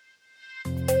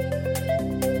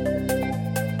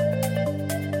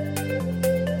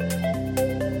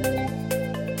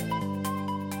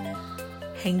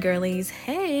Hey girlies,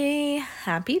 hey,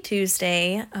 happy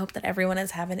Tuesday. I hope that everyone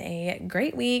is having a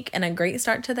great week and a great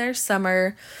start to their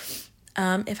summer.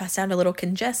 If I sound a little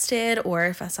congested or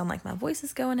if I sound like my voice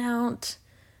is going out,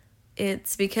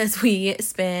 it's because we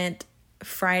spent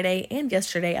Friday and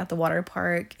yesterday at the water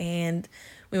park and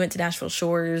we went to Nashville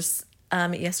Shores.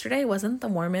 Yesterday wasn't the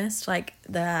warmest, like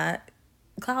the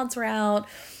clouds were out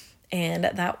and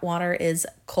that water is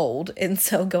cold. And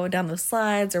so going down the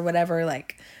slides or whatever,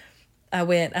 like I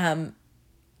went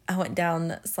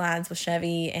down slides with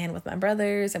Chevy and with my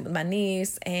brothers and with my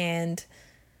niece, and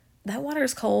that water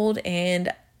is cold and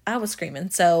I was screaming.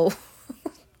 So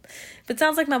if it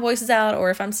sounds like my voice is out or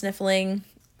if I'm sniffling,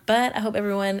 but I hope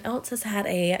everyone else has had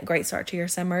a great start to your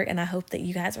summer, and I hope that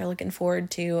you guys are looking forward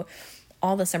to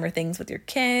all the summer things with your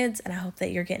kids, and I hope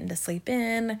that you're getting to sleep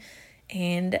in,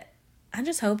 and I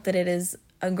just hope that it is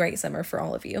a great summer for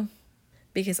all of you,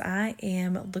 because I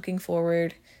am looking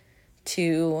forward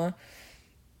to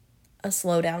a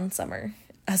slow down summer.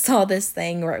 I saw this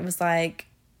thing where it was like,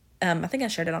 I think I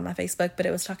shared it on my Facebook, but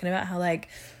it was talking about how like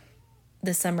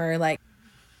this summer, like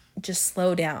just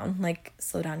slow down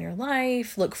your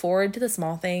life, look forward to the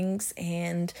small things.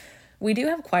 And we do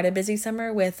have quite a busy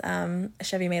summer with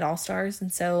Chevy Made All Stars.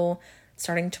 And so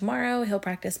starting tomorrow, he'll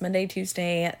practice Monday,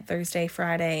 Tuesday, Thursday,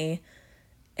 Friday,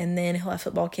 and then he'll have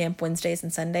football camp Wednesdays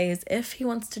and Sundays if he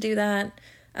wants to do that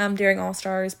during All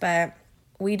Stars. But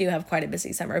we do have quite a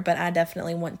busy summer, but I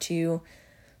definitely want to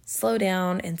slow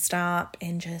down and stop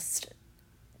and just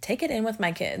take it in with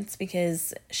my kids,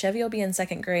 because Chevy will be in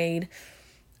second grade.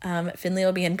 Finley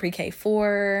will be in pre-K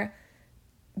 4.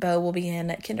 Bo will be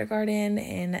in kindergarten,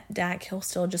 and Dak, he'll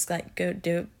still just like go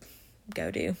do.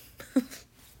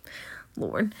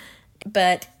 Lord.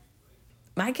 But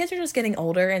my kids are just getting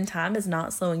older and time is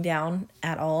not slowing down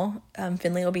at all.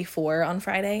 Finley will be 4 on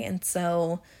Friday. And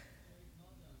so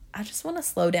I just want to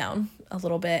slow down a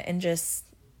little bit and just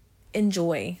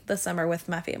enjoy the summer with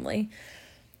my family.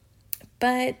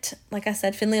 But like I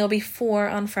said, Finley will be 4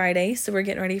 on Friday. So we're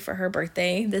getting ready for her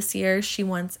birthday this year. She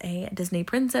wants a Disney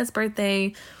princess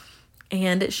birthday.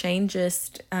 And Shane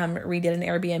just redid an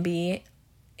Airbnb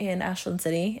in Ashland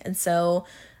City. And so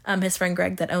his friend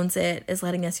Greg that owns it is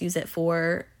letting us use it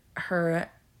for her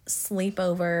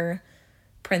sleepover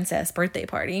princess birthday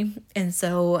party. And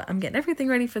so I'm getting everything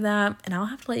ready for that. And I'll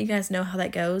have to let you guys know how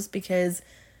that goes, because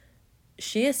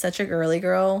she is such a girly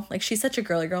girl. Like, she's such a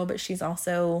girly girl, but she's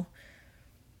also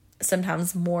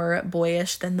sometimes more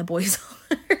boyish than the boys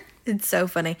are. It's so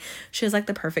funny. She has like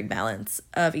the perfect balance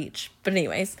of each. But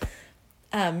anyways,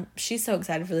 she's so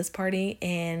excited for this party,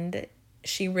 and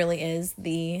she really is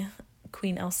the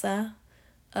Queen Elsa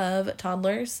of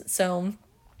toddlers. So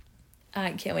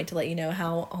I can't wait to let you know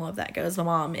how all of that goes. My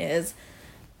mom is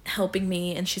helping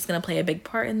me, and she's going to play a big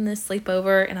part in this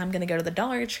sleepover, and I'm going to go to the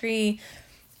Dollar Tree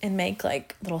and make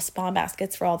like little spa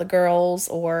baskets for all the girls,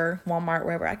 or Walmart,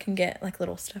 wherever I can get like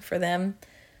little stuff for them.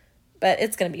 But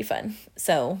it's going to be fun.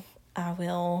 So I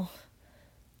will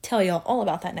tell y'all all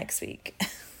about that next week.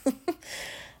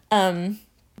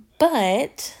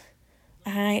 But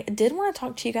I did want to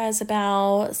talk to you guys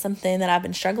about something that I've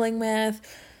been struggling with.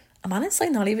 I'm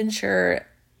honestly not even sure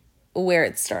where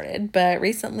it started, but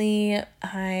recently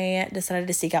I decided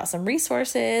to seek out some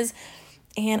resources,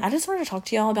 and I just wanted to talk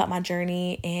to y'all about my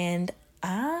journey, and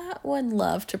I would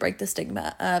love to break the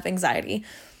stigma of anxiety,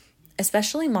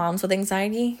 especially moms with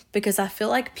anxiety, because I feel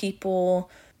like people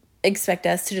expect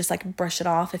us to just like brush it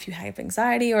off if you have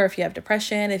anxiety, or if you have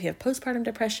depression, if you have postpartum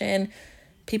depression.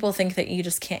 People think that you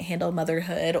just can't handle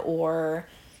motherhood, or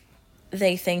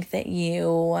they think that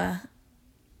you, I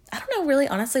don't know really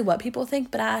honestly what people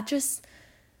think, but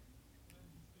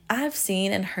I've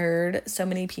seen and heard so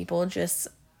many people just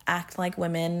act like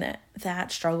women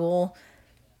that struggle,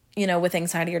 with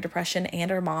anxiety or depression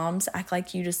and are moms, act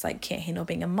like you just like can't handle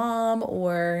being a mom,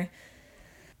 or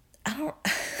I don't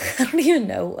I don't even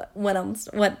know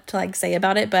what to like say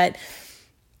about it, but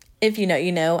if you know,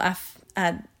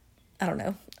 I don't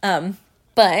know.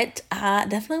 But I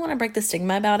definitely want to break the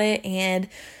stigma about it. And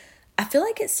I feel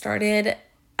like it started,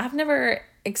 I've never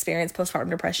experienced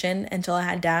postpartum depression until I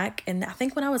had Dak. And I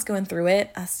think when I was going through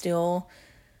it, I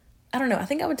don't know. I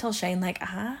think I would tell Shane, like,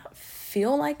 I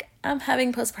feel like I'm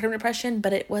having postpartum depression,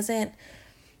 but it wasn't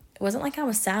like I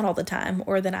was sad all the time,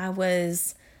 or that I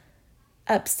was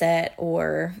upset,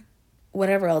 or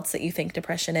whatever else that you think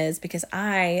depression is, because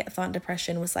I thought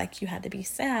depression was like you had to be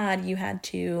sad, you had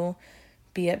to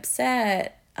be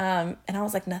upset. And I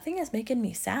was like, nothing is making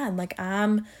me sad. Like,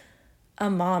 I'm a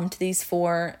mom to these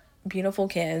 4 beautiful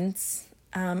kids.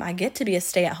 I get to be a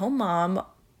stay-at-home mom,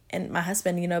 and my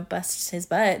husband, busts his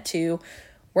butt to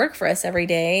work for us every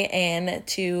day and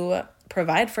to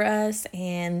provide for us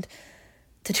and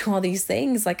to do all these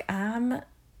things. Like, I'm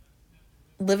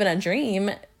living a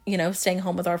dream, staying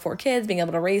home with our 4 kids, being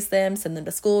able to raise them, send them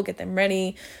to school, get them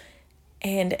ready.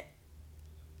 And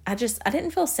I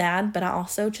didn't feel sad, but I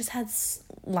also just had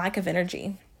lack of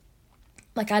energy.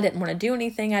 Like, I didn't want to do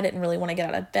anything. I didn't really want to get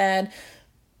out of bed,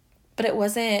 but it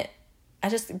wasn't, I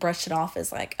just brushed it off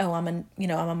as like, oh, I'm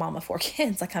a mom of 4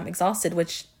 kids. Like, I'm exhausted,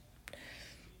 which,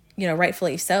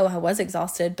 rightfully so. I was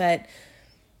exhausted, but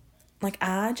like,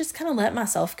 I just kind of let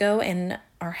myself go in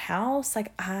our house.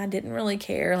 Like, I didn't really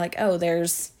care. Like, oh,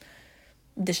 there's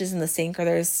dishes in the sink, or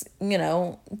there's,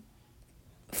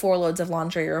 4 loads of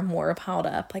laundry or more piled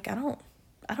up. Like, I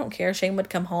don't care. Shane would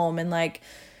come home and like,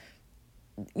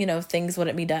 things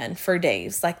wouldn't be done for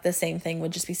days. Like, the same thing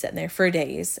would just be sitting there for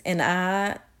days. And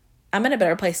I'm in a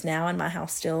better place now, and my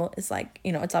house still is like,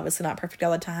 it's obviously not perfect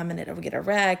all the time, and it'll get a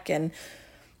wreck and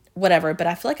whatever. But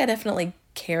I feel like I definitely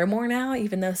care more now,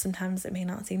 even though sometimes it may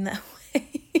not seem that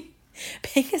way.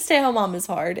 Being a stay-at-home mom is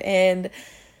hard. And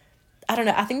I don't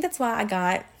know. I think that's why I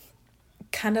got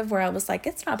kind of where I was like,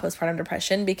 it's not postpartum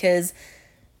depression, because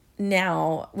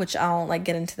now, which I'll like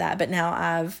get into that, but now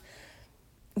I've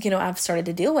started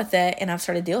to deal with it, and I've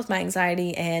started to deal with my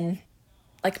anxiety, and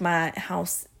like, my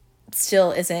house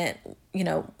still isn't,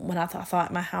 when I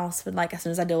thought my house would, like, as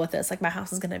soon as I deal with this, like, my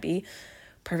house is going to be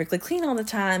perfectly clean all the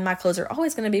time. My clothes are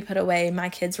always going to be put away. My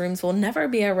kids' rooms will never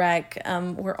be a wreck.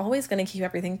 We're always going to keep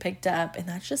everything picked up, and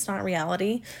that's just not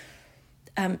reality.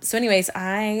 So anyways,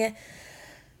 I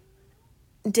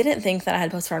didn't think that I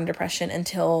had postpartum depression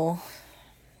until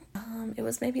it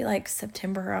was maybe like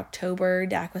September or October.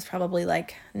 Dak was probably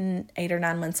like 8 or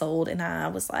 9 months old, and I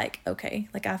was like, okay,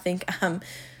 like, I think I'm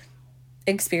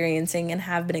experiencing and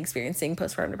have been experiencing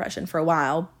postpartum depression for a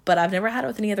while, but I've never had it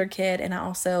with any other kid. And I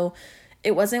also,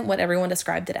 it wasn't what everyone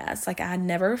described it as. Like, I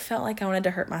never felt like I wanted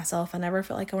to hurt myself. I never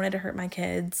felt like I wanted to hurt my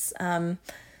kids,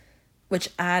 which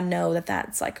I know that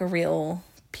that's like a real,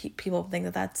 people think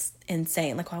that that's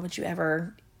insane. Like, why would you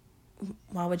ever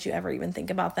even think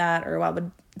about that? Or why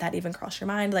would that even cross your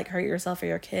mind? Like, hurt yourself or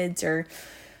your kids?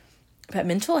 But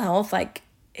mental health, like,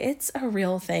 it's a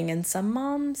real thing. And some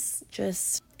moms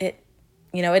just, it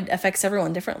affects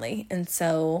everyone differently. And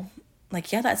so,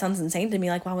 like, yeah, that sounds insane to me.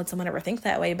 Like, why would someone ever think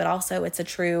that way? But also, it's a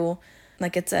true,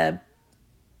 like, I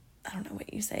don't know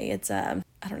what you say. It's I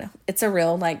don't know. It's a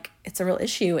real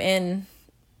issue in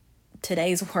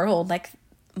today's world. Like,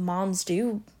 moms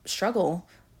do struggle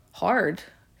hard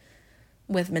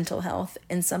with mental health,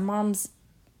 and some moms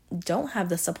don't have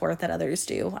the support that others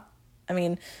do. I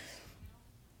mean,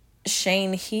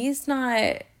 Shane, he's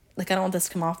not, like, I don't want this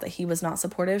to come off that he was not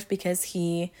supportive, because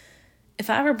if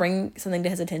I ever bring something to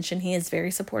his attention, he is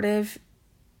very supportive,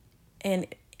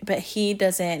 but he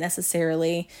doesn't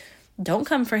necessarily, don't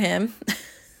come for him,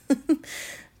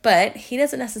 but he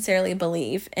doesn't necessarily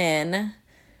believe in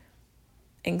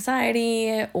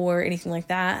anxiety or anything like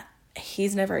that.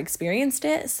 He's never experienced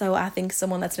it. So I think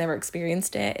someone that's never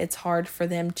experienced it, it's hard for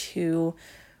them to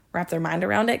wrap their mind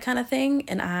around it, kind of thing.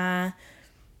 And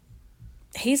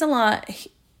he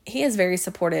is very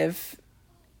supportive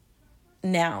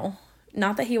now.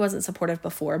 Not that he wasn't supportive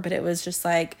before, but it was just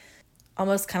like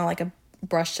almost kind of like a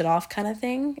brushed it off kind of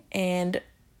thing.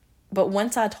 But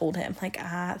once I told him, like,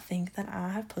 I think that I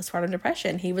have postpartum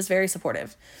depression, he was very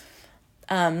supportive.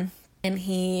 And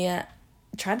he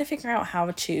tried to figure out how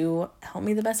to help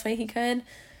me the best way he could,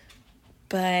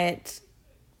 but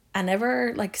I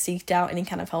never like seeked out any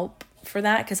kind of help for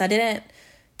that, because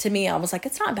to me, I was like,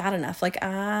 it's not bad enough. Like,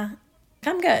 I'm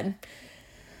good,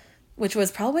 which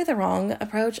was probably the wrong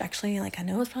approach. Actually, like, I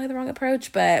know it was probably the wrong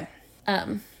approach, but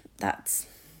that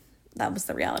was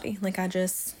the reality. Like, I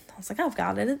was like, I've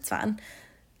got it. It's fine.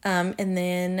 And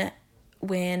then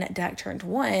when Dak turned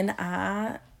 1,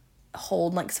 I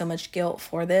hold like so much guilt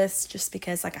for this, just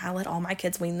because like I let all my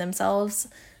kids wean themselves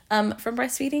from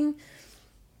breastfeeding,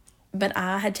 but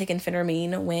I had taken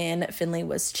Phenermine when Finley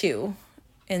was 2,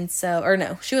 and so, or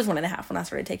no, she was 1.5 when I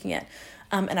started taking it,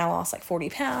 and I lost like 40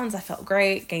 pounds. I felt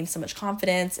great, gained so much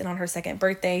confidence, and on her 2nd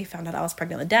birthday found out I was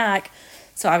pregnant with Dak,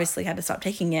 so obviously had to stop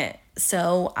taking it.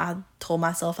 So I told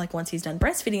myself, like, once he's done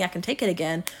breastfeeding, I can take it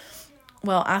again.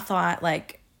 Well, I thought,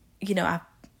 like,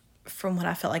 from when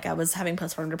I felt like I was having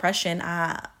postpartum depression,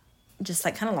 I just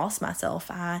like kind of lost myself.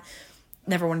 I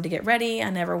never wanted to get ready. I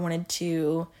never wanted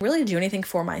to really do anything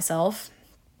for myself.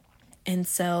 And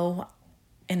so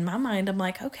in my mind, I'm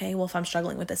like, okay, well, if I'm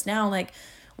struggling with this now, like,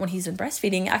 when he's been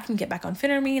breastfeeding, I can get back on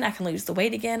Phenermine. I can lose the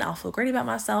weight again. I'll feel great about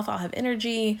myself. I'll have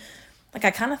energy. Like,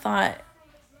 I kind of thought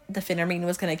the Phenermine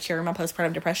was going to cure my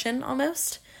postpartum depression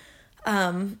almost.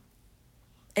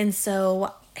 And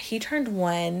so he turned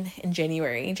 1 in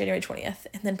January 20th.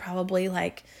 And then probably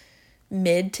like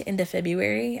mid to end of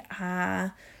February,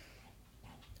 I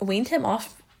weaned him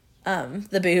off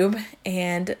the boob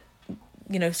and,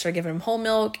 started giving him whole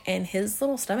milk, and his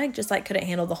little stomach just like couldn't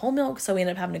handle the whole milk. So we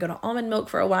ended up having to go to almond milk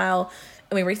for a while.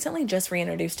 And we recently just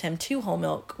reintroduced him to whole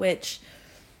milk, which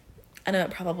I know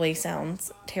it probably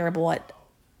sounds terrible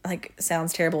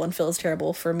sounds terrible and feels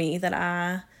terrible for me that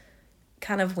I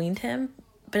kind of weaned him.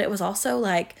 But it was also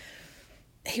like,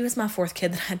 he was my 4th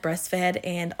kid that I had breastfed,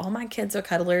 and all my kids are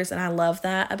cuddlers, and I love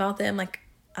that about them. Like,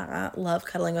 I love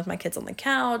cuddling with my kids on the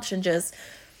couch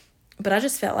but I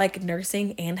just felt like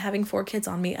nursing and having 4 kids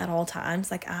on me at all times,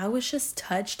 like I was just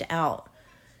touched out.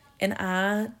 And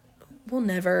I will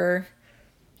never,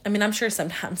 I'm sure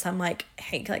sometimes I'm like,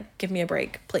 hey, like, give me a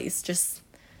break, please. Just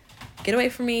get away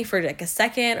from me for like a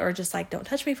second, or just like, don't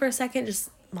touch me for a second.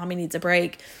 Just, mommy needs a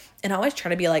break. And I always try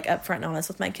to be like upfront and honest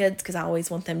with my kids, because I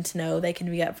always want them to know they can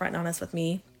be upfront and honest with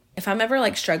me. If I'm ever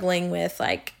like struggling with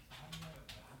like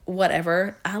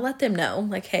whatever, I let them know,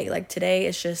 like, hey, like today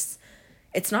is just,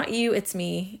 it's not you, it's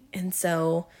me. And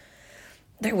so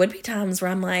there would be times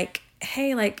where I'm like,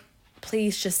 hey, like,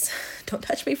 please just don't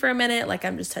touch me for a minute. Like,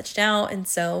 I'm just touched out. And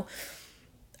so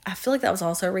I feel like that was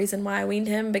also a reason why I weaned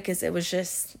him, because it was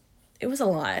a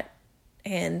lot.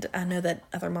 And I know that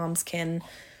other moms can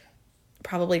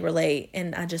probably relate.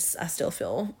 And I still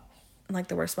feel like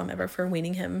the worst mom ever for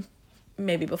weaning him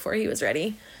maybe before he was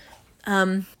ready.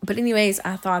 But anyways,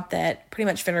 I thought that pretty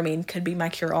much Phentermine could be my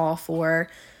cure-all for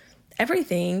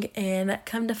everything. And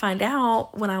come to find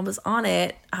out, when I was on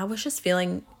it, I was just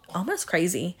feeling almost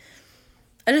crazy.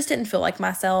 I just didn't feel like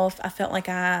myself. I felt like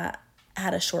I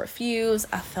had a short fuse.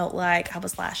 I felt like I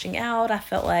was lashing out. I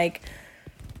felt like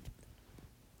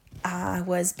I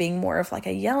was being more of like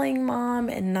a yelling mom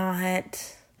and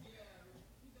not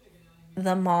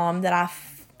the mom that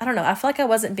I don't know. I feel like I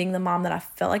wasn't being the mom that I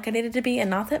felt like I needed to be.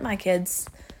 And not that my kids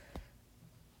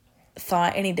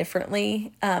thought any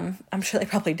differently. I'm sure they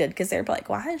probably did, because they're like,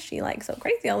 why is she like so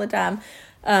crazy all the time?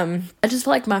 I just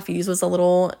feel like my fuse was a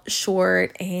little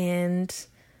short, and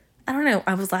I don't know,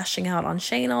 I was lashing out on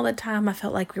Shane all the time. I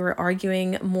felt like we were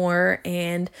arguing more,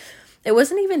 and it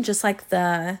wasn't even just like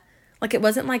it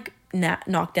wasn't like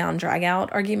knockdown, drag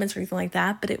out arguments or anything like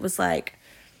that, but it was like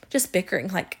just bickering.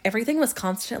 Like, everything was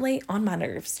constantly on my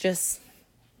nerves. Just,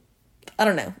 I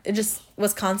don't know. It just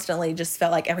was constantly, just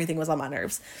felt like everything was on my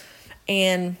nerves.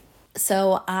 And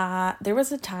so there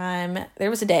was a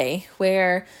day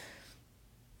where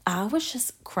I was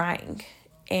just crying,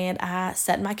 and I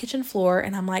sat in my kitchen floor,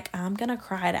 and I'm like, I'm going to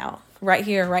cry it out right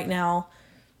here, right now.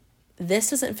 This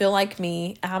doesn't feel like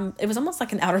me. It was almost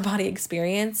like an outer body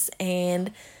experience.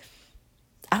 And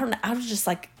I don't know. I was just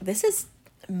like, this is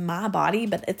my body,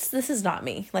 but this is not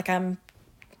me. Like, I'm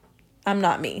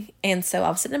not me. And so I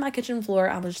was sitting in my kitchen floor.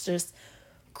 I was just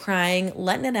crying,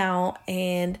 letting it out.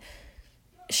 And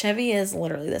Chevy is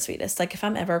literally the sweetest. Like, if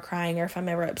I'm ever crying or if I'm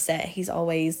ever upset, he's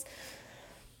always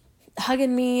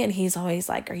hugging me, and he's always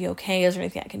like, are you okay? Is there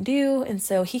anything I can do? And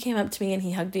so he came up to me and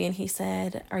he hugged me and he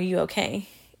said, are you okay?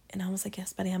 And I was like,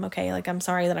 yes, buddy, I'm okay. Like, I'm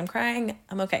sorry that I'm crying.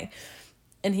 I'm okay.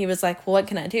 And he was like, well, what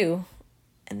can I do?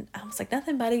 And I was like,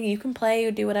 nothing, buddy. You can play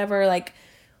or do whatever. Like,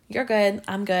 you're good.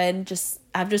 I'm good.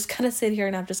 I've just got to sit here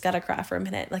and I've just got to cry for a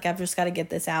minute. Like, I've just got to get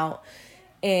this out.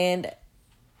 And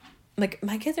like,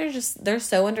 my kids they're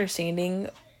so understanding.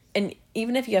 And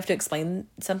even if you have to explain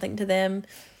something to them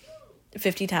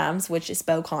 50 times, which is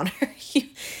Bo Connor,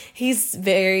 he's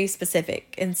very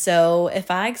specific. And so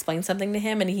if I explain something to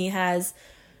him and he has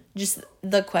just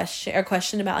the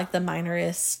question about like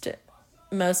the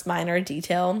most minor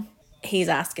detail, he's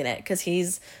asking it, because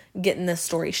he's getting the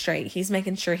story straight. He's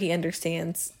making sure he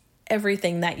understands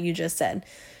everything that you just said.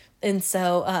 And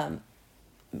so,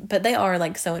 but they are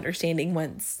like so understanding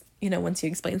once you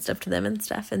explain stuff to them and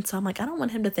stuff. And so I'm like, I don't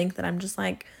want him to think that I'm just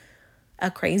like a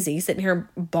crazy sitting here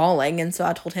bawling. And so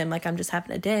I told him, like, I'm just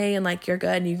having a day, and like, you're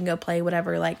good, and you can go play,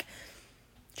 whatever. Like,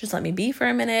 just let me be for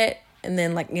a minute. And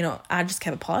then like, I just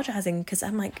kept apologizing, because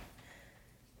I'm like,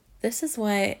 this is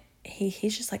what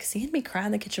he's just like seeing me cry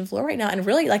on the kitchen floor right now. And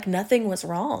really, like, nothing was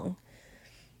wrong.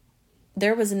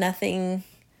 There was nothing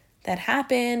that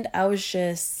happened. I was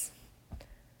just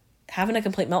having a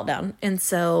complete meltdown. And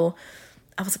so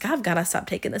I was like, I've got to stop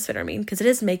taking this Phentermine, because it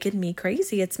is making me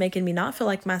crazy. It's making me not feel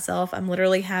like myself. I'm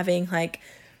literally having like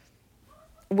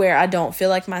where I don't feel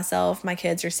like myself. My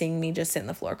kids are seeing me just sit on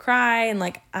the floor cry, and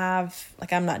like, I'm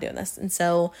not doing this. And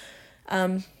so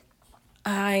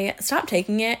I stopped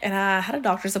taking it, and I had a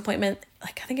doctor's appointment.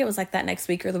 Like, I think it was like that next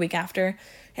week or the week after.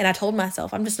 And I told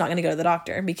myself, I'm just not going to go to the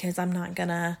doctor, because I'm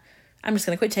I'm just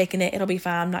going to quit taking it. It'll be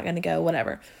fine. I'm not going to go,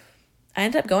 whatever. I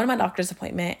ended up going to my doctor's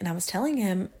appointment, and I was telling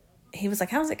him, he was like,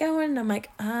 how's it going? And I'm like,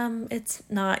 it's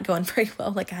not going very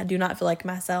well. Like, I do not feel like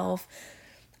myself.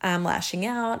 I'm lashing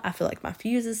out. I feel like my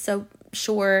fuse is so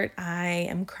short. I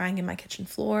am crying in my kitchen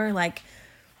floor. Like,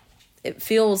 it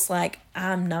feels like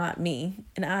I'm not me.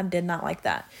 And I did not like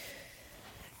that.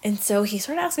 And so he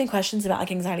started asking me questions about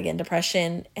like anxiety and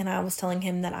depression. And I was telling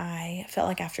him that I felt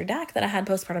like after DAC that I had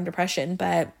postpartum depression,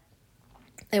 but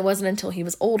it wasn't until he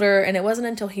was older, and it wasn't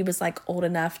until he was like old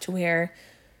enough to where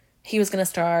he was going to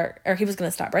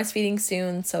stop breastfeeding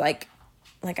soon. So like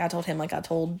I told him, like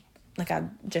I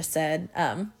just said,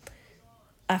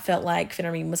 I felt like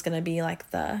Phentermine was going to be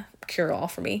like the cure all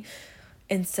for me.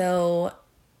 And so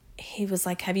he was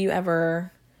like, have you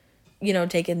ever,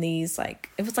 taken these, like,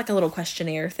 it was like a little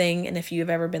questionnaire thing. And if you've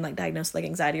ever been like diagnosed with like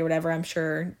anxiety or whatever, I'm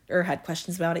sure, or had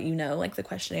questions about it, like the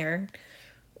questionnaire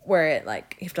where it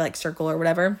like, you have to like circle or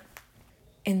whatever.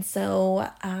 And so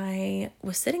I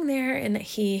was sitting there and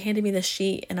he handed me the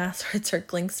sheet and I started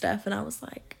circling stuff. And I was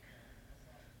like,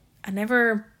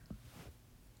 I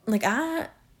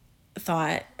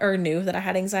thought or knew that I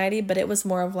had anxiety, but it was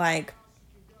more of like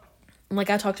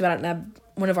I talked about it in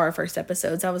one of our first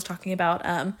episodes. I was talking about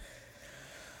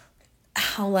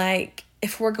how like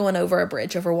if we're going over a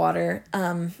bridge over water,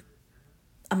 I'm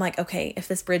like, okay, if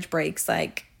this bridge breaks,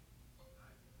 like,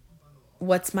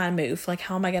 what's my move? Like,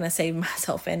 how am I going to save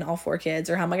myself and all 4 kids,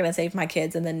 or how am I going to save my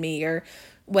kids and then me, or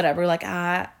whatever? Like,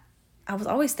 I was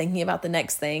always thinking about the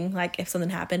next thing, like if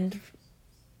something happened,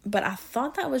 but I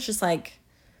thought that was just like,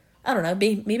 I don't know,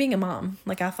 me being a mom.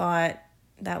 Like, I thought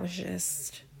that was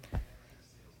just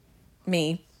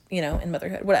me, in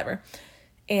motherhood, whatever.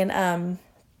 And,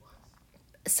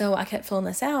 so I kept filling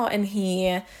this out, and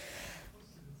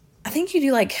I think you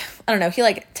do like, I don't know, he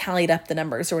like tallied up the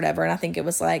numbers or whatever. And I think it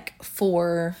was like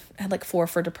 4, I had like 4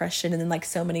 for depression and then like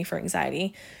so many for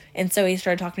anxiety. And so he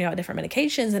started talking to me about different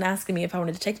medications and asking me if I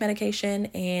wanted to take medication.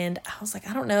 And I was like,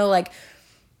 I don't know, like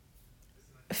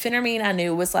Phentermine I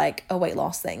knew was like a weight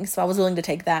loss thing. So I was willing to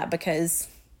take that because,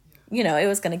 it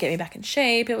was going to get me back in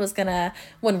shape. It was going to,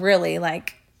 when really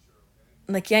like,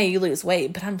 yeah, you lose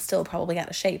weight, but I'm still probably out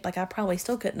of shape. Like, I probably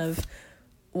still couldn't have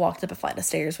walked up a flight of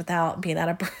stairs without being out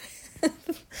of breath.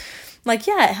 Like,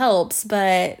 yeah, it helps,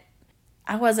 but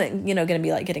I wasn't, going to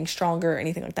be like getting stronger or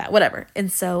anything like that, whatever. And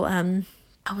so,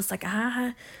 I was like,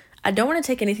 I don't want to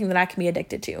take anything that I can be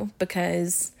addicted to,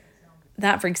 because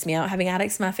that freaks me out. Having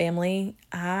addicts in my family,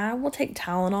 I will take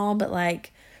Tylenol, but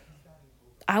like,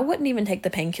 I wouldn't even take the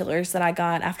painkillers that I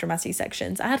got after my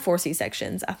C-sections. I had 4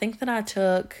 C-sections. I think that I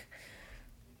took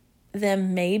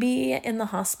them maybe in the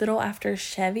hospital after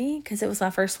Chevy, because it was my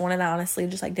first one and I honestly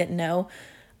just like didn't know.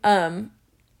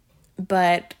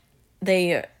 But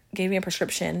they gave me a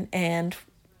prescription, and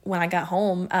when I got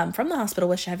home from the hospital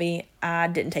with Chevy, I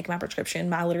didn't take my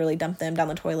prescription. I literally dumped them down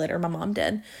the toilet, or my mom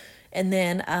did. And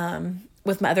then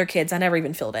with my other kids, I never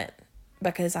even filled it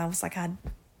because I was like, I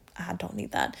don't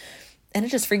need that. And it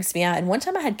just freaks me out. And one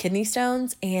time I had kidney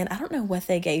stones, and I don't know what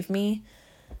they gave me.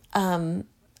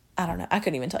 I don't know. I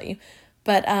couldn't even tell you.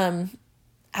 But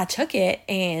I took it,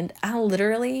 and I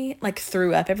literally like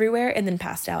threw up everywhere and then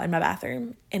passed out in my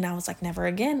bathroom. And I was like, never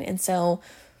again. And so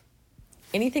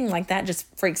anything like that just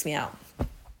freaks me out.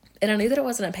 And I knew that it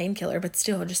wasn't a painkiller, but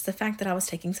still, just the fact that I was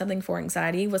taking something for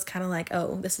anxiety was kind of like,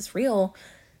 oh, this is real.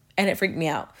 And it freaked me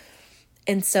out.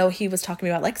 And so he was talking to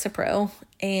me about Lexapro,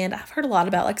 and I've heard a lot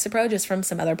about Lexapro just from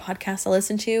some other podcasts I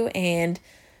listen to, and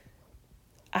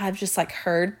I've just like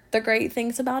heard the great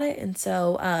things about it. And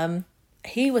so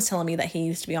he was telling me that he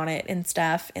used to be on it and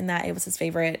stuff, and that it was his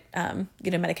favorite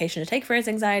medication to take for his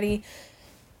anxiety.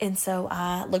 And so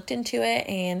I looked into it,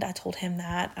 and I told him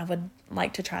that I would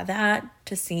like to try that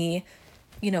to see,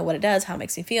 what it does, how it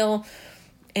makes me feel.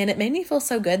 And it made me feel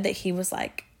so good that he was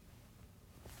like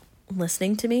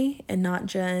listening to me and not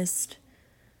just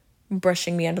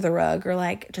brushing me under the rug, or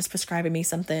like just prescribing me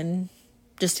something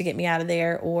just to get me out of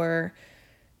there, or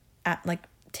like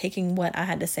taking what I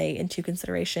had to say into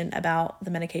consideration about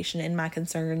the medication and my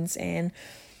concerns, and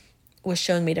was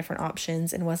showing me different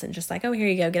options and wasn't just like, oh, here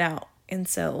you go, get out. And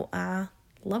so I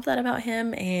love that about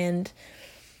him. And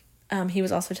he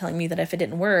was also telling me that if it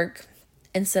didn't work,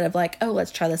 instead of like, oh,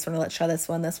 let's try this one, or let's try this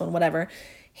one, whatever,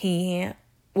 he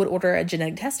would order a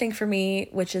genetic testing for me,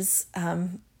 which is,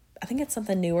 I think it's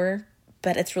something newer,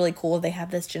 but it's really cool. They have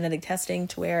this genetic testing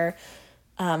to where,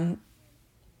 I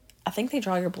think they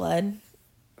draw your blood,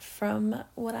 from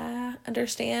what I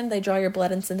understand. They draw your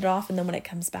blood and send it off, and then when it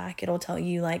comes back, it'll tell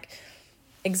you like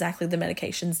exactly the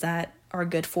medications that are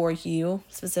good for you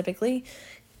specifically.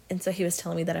 And so he was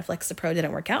telling me that if Lexapro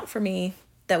didn't work out for me,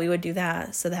 that we would do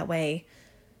that. So that way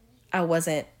I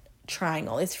wasn't trying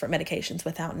all these different medications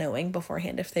without knowing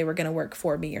beforehand if they were going to work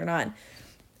for me or not.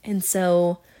 And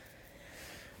so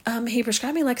he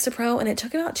prescribed me Lexapro, and it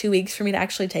took about 2 weeks for me to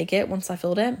actually take it once I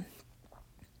filled it.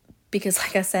 Because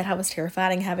like I said, I was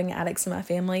terrified of having addicts in my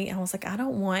family. I was like, I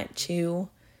don't want to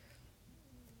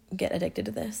get addicted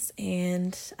to this,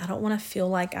 and I don't want to feel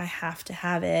like I have to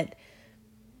have it,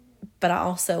 but I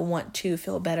also want to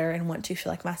feel better and want to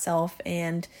feel like myself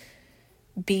and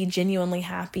be genuinely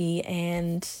happy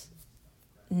and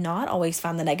not always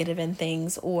find the negative in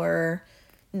things, or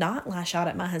not lash out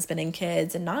at my husband and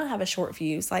kids and not have a short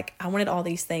fuse. Like, I wanted all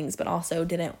these things, but also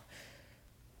didn't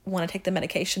want to take the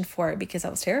medication for it because I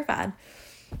was terrified.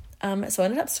 So I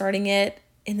ended up starting it,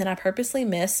 and then I purposely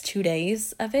missed 2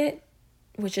 days of it,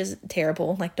 which is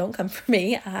terrible. Like, don't come for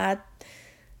me. I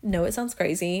know it sounds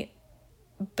crazy,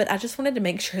 but I just wanted to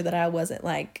make sure that I wasn't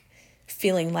like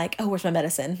feeling like, oh, where's my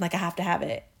medicine? Like, I have to have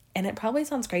it. And it probably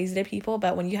sounds crazy to people,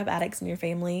 but when you have addicts in your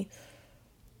family,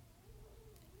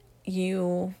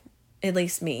 at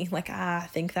least me, like, I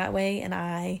think that way, and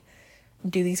I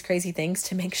do these crazy things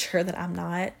to make sure that I'm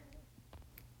not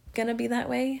gonna be that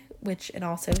way, which it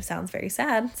also sounds very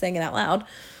sad saying it out loud.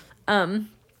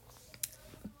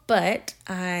 But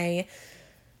I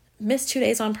missed 2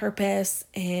 days on purpose,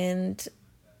 and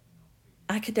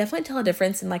I could definitely tell a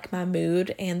difference in like my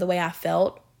mood and the way I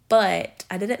felt, but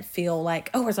I didn't feel like,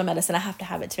 oh, where's my medicine? I have to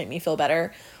have it to make me feel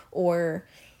better, or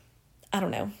I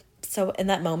don't know. So in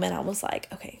that moment I was like,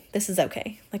 okay, this is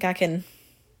okay. Like, I can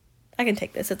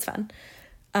take this. It's fun.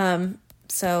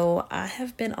 So I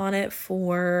have been on it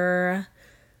for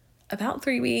about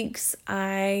 3 weeks.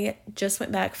 I just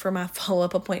went back for my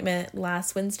follow-up appointment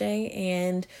last Wednesday,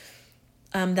 and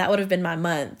that would have been my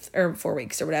month or 4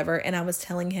 weeks or whatever. And I was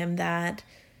telling him that,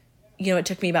 it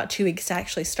took me about 2 weeks to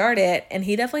actually start it, and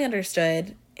he definitely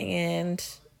understood, and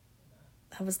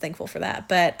I was thankful for that.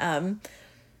 But,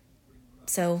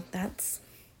 so that's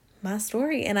my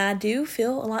story, and I do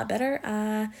feel a lot better.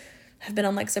 I have been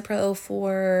on Lexapro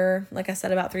for, like I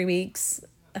said, about 3 weeks.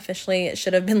 Officially, it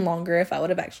should have been longer if I would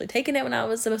have actually taken it when I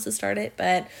was supposed to start it,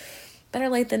 but better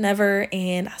late than never.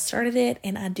 And I started it,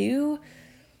 and I do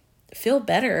feel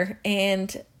better.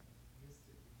 And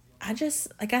I just,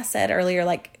 like I said earlier,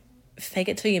 like, fake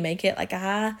it till you make it. Like,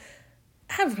 I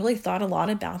have really thought a lot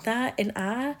about that, and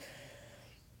I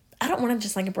don't want to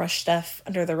just like brush stuff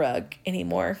under the rug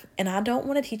anymore. And I don't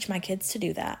want to teach my kids to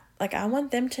do that. Like, I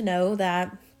want them to know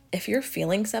that if you're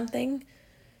feeling something,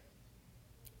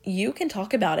 you can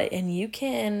talk about it, and you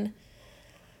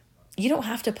don't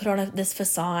have to put on this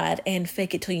facade and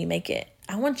fake it till you make it.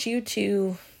 I want you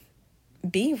to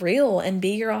be real and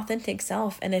be your authentic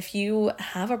self. And if you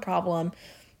have a problem,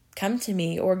 come to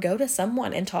me or go to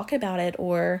someone and talk about it.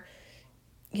 Or,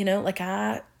 like,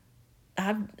 I've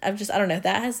just, I don't know,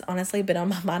 that has honestly been on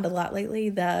my mind a lot lately,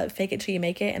 the fake it till you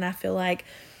make it. And I feel like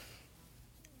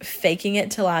faking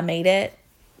it till I made it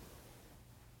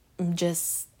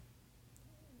just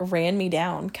ran me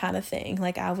down kind of thing.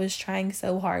 Like, I was trying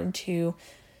so hard to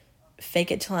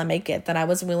fake it till I make it that I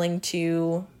was willing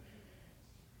to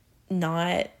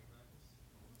not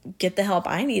get the help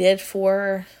I needed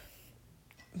for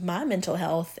my mental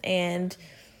health. And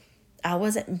I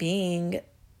wasn't being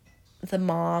the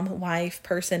mom, wife,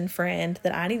 person, friend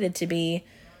that I needed to be,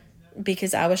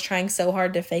 because I was trying so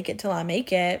hard to fake it till I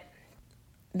make it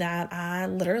that I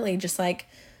literally just like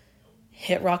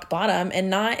hit rock bottom, and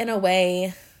not in a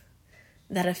way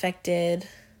that affected,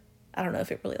 I don't know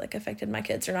if it really like affected my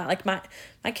kids or not. Like,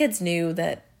 my kids knew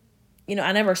that,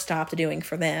 I never stopped doing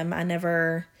for them. I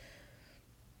never,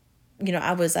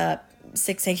 I was up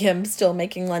 6 a.m. still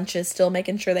making lunches, still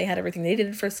making sure they had everything they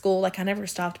needed for school. Like, I never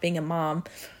stopped being a mom.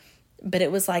 But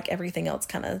it was like everything else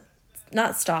kind of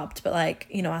not stopped, but like,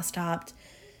 I stopped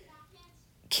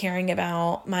caring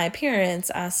about my appearance.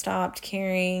 I stopped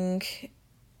caring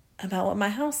about what my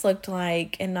house looked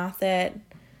like. And not that,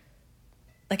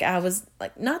 like, I was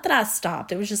like, not that I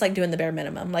stopped. It was just like doing the bare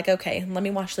minimum. Like, okay, let me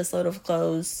wash this load of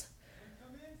clothes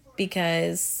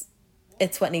because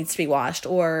it's what needs to be washed.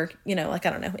 Or, like, I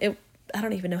don't know. I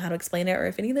don't even know how to explain it or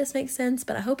if any of this makes sense,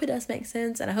 but I hope it does make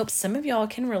sense. And I hope some of y'all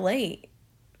can relate,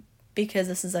 because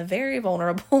this is a very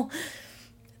vulnerable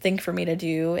thing for me to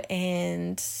do.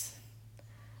 And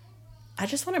I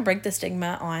just want to break the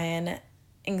stigma on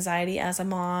anxiety as a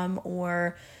mom,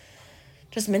 or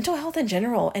just mental health in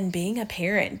general and being a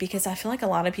parent, because I feel like a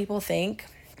lot of people think,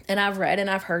 and I've read and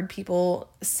I've heard people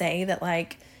say that,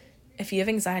 like, if you have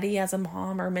anxiety as a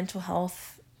mom or mental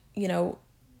health, I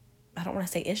don't want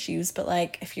to say issues, but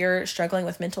like, if you're struggling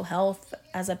with mental health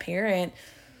as a parent,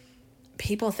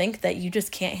 people think that you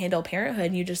just can't handle parenthood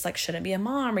and you just like shouldn't be a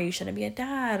mom or you shouldn't be a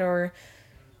dad or,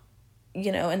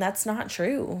 you know, and that's not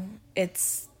true.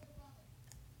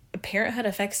 Parenthood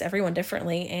affects everyone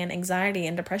differently, and anxiety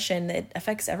and depression, it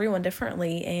affects everyone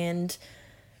differently, and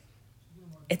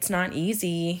it's not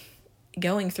easy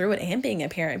going through it and being a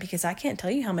parent, because I can't tell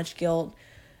you how much guilt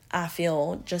I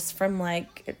feel just from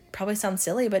like, it probably sounds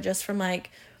silly, but just from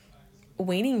like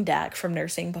weaning Dak from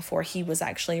nursing before he was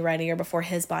actually ready, or before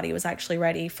his body was actually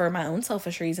ready, for my own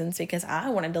selfish reasons, because I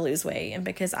wanted to lose weight and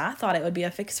because I thought it would be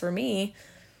a fix for me,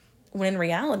 when in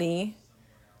reality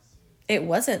it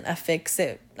wasn't a fix.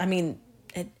 It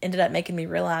ended up making me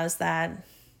realize that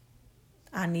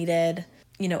I needed,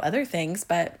 you know, other things.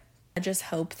 But I just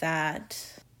hope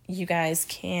that you guys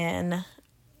can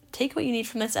take what you need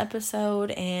from this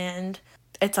episode. And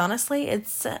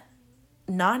it's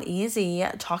not easy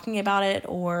talking about it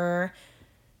or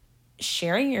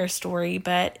sharing your story,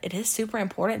 but it is super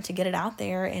important to get it out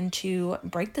there and to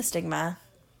break the stigma,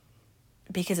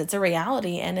 because it's a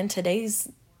reality. And in today's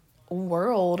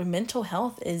world, mental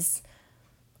health is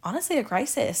honestly a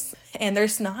crisis, and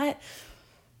there's not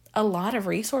a lot of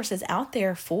resources out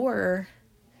there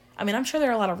I'm sure there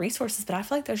are a lot of resources, but I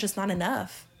feel like there's just not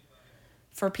enough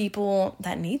for people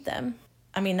that need them.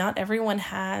 Not everyone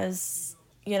has,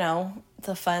 you know,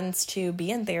 the funds to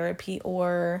be in therapy,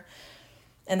 and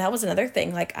that was another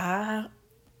thing.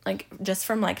 Just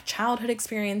from like childhood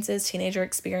experiences, teenager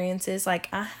experiences,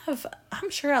 I'm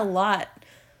sure a lot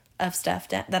of stuff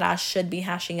that I should be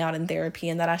hashing out in therapy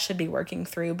and that I should be working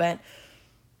through, but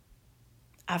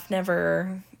I've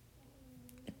never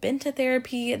been to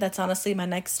therapy. That's honestly my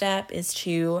next step, is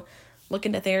to look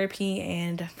into therapy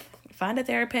and find a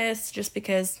therapist, just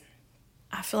because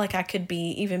I feel like I could be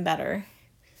even better.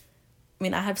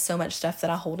 I have so much stuff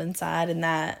that I hold inside, and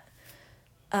that,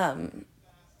 I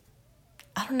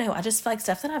don't know, I just feel like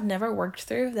stuff that I've never worked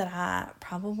through that I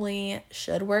probably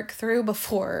should work through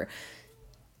before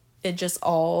it just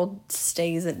all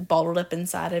stays bottled up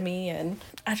inside of me. And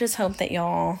I just hope that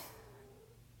y'all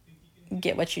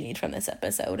get what you need from this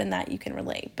episode and that you can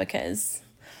relate, because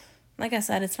like I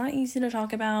said, it's not easy to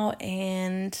talk about,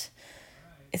 and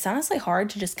it's honestly hard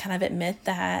to just kind of admit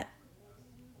that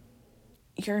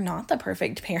you're not the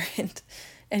perfect parent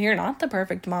and you're not the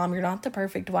perfect mom, you're not the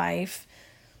perfect wife.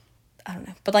 I don't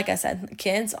know. But like I said,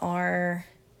 kids are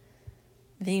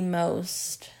the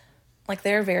most,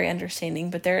 they're very understanding,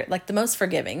 but they're the most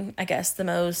forgiving, I guess, the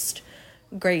most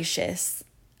gracious.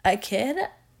 A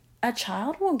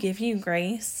child will give you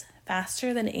grace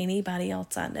faster than anybody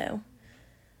else I know.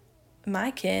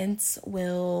 My kids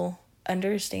will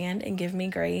understand and give me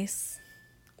grace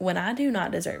when I do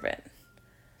not deserve it.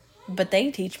 But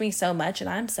they teach me so much, and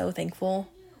I'm so thankful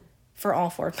for all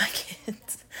 4 of my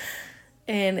kids.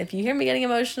 And if you hear me getting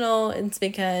emotional, it's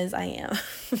because I am.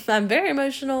 I'm very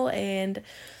emotional, and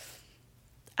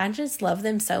I just love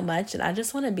them so much, and I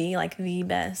just want to be the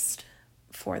best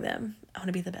for them. I want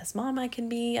to be the best mom I can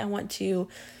be. I want to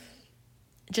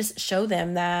just show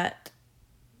them that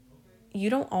you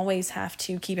don't always have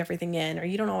to keep everything in, or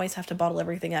you don't always have to bottle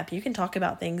everything up. You can talk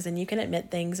about things, and you can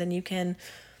admit things, and you can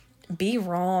be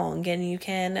wrong, and you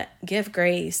can give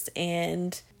grace.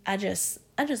 And I just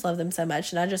love them so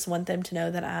much, and I just want them to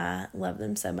know that I love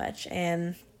them so much.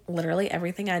 And literally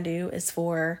everything I do is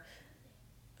for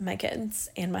my kids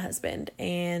and my husband,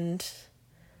 and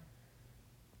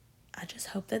I just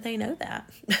hope that they know that.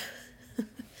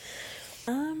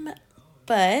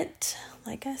 But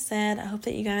like I said, I hope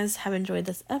that you guys have enjoyed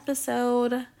this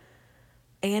episode.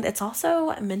 And it's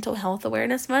also Mental Health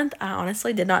Awareness Month. I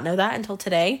honestly did not know that until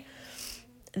today,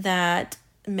 that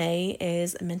May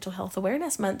is Mental Health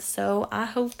Awareness Month. So I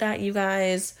hope that you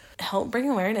guys help bring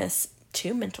awareness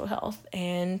to mental health,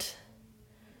 and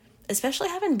especially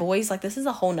having boys, this is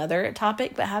a whole nother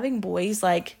topic, but having boys,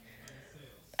 I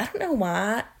don't know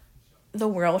why the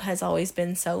world has always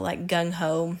been so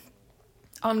gung-ho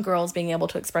on girls being able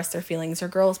to express their feelings, or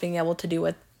girls being able to do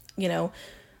what,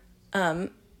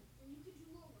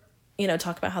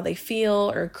 talk about how they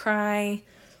feel or cry.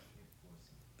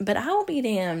 But I will be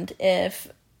damned if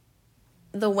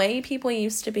the way people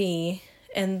used to be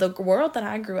in the world that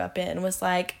I grew up in was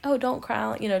oh, don't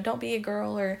cry, don't be a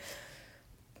girl, or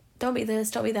don't be this,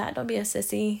 don't be that, don't be a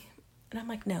sissy. And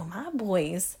I'm no, my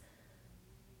boys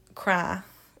cry,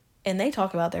 and they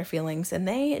talk about their feelings, and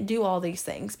they do all these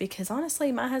things, because honestly,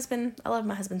 I love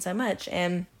my husband so much,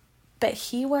 but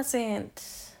he wasn't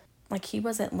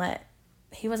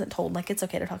told it's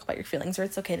okay to talk about your feelings, or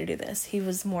it's okay to do this. He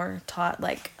was more taught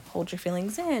hold your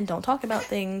feelings in, don't talk about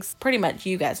things. Pretty much,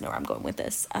 you guys know where I'm going with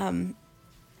this.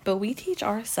 But we teach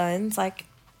our sons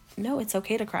no, it's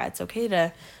okay to cry. It's okay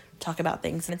to talk about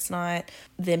things. And it's not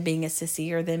them being a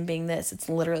sissy or them being this. It's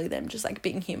literally them just like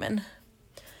being human.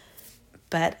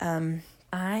 But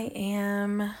I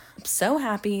am so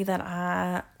happy that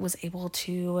I was able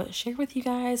to share with you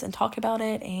guys and talk about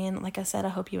it. And like I said, I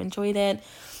hope you enjoyed it.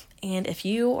 And if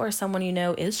you or someone you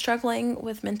know is struggling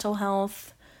with mental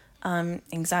health,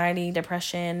 anxiety,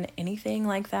 depression, anything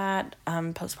like that,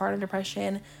 postpartum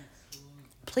depression,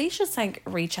 please just like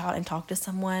reach out and talk to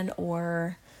someone,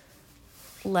 or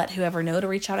let whoever know to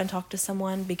reach out and talk to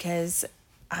someone, because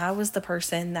I was the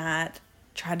person that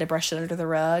tried to brush it under the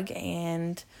rug.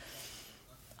 And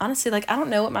honestly, like, I don't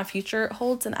know what my future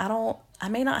holds, and I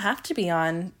may not have to be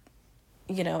on,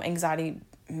 anxiety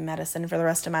medicine for the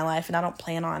rest of my life, and I don't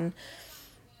plan on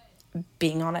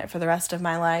being on it for the rest of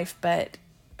my life. But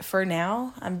for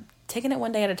now, I'm taking it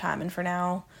one day at a time, and for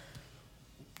now,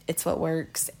 it's what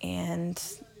works, and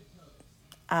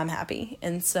I'm happy.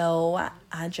 And so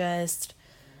I just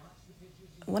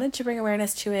wanted to bring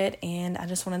awareness to it, and I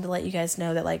just wanted to let you guys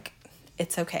know that, like,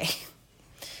 it's okay.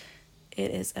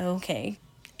 It is okay.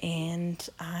 And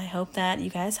I hope that you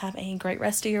guys have a great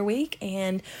rest of your week.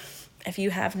 And if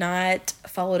you have not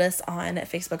followed us on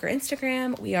Facebook or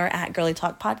Instagram, we are at Girly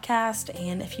Talk Podcast.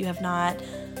 And if you have not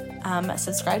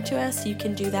subscribed to us, you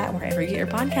can do that wherever you get your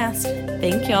podcast.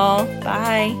 Thank y'all.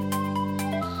 Bye.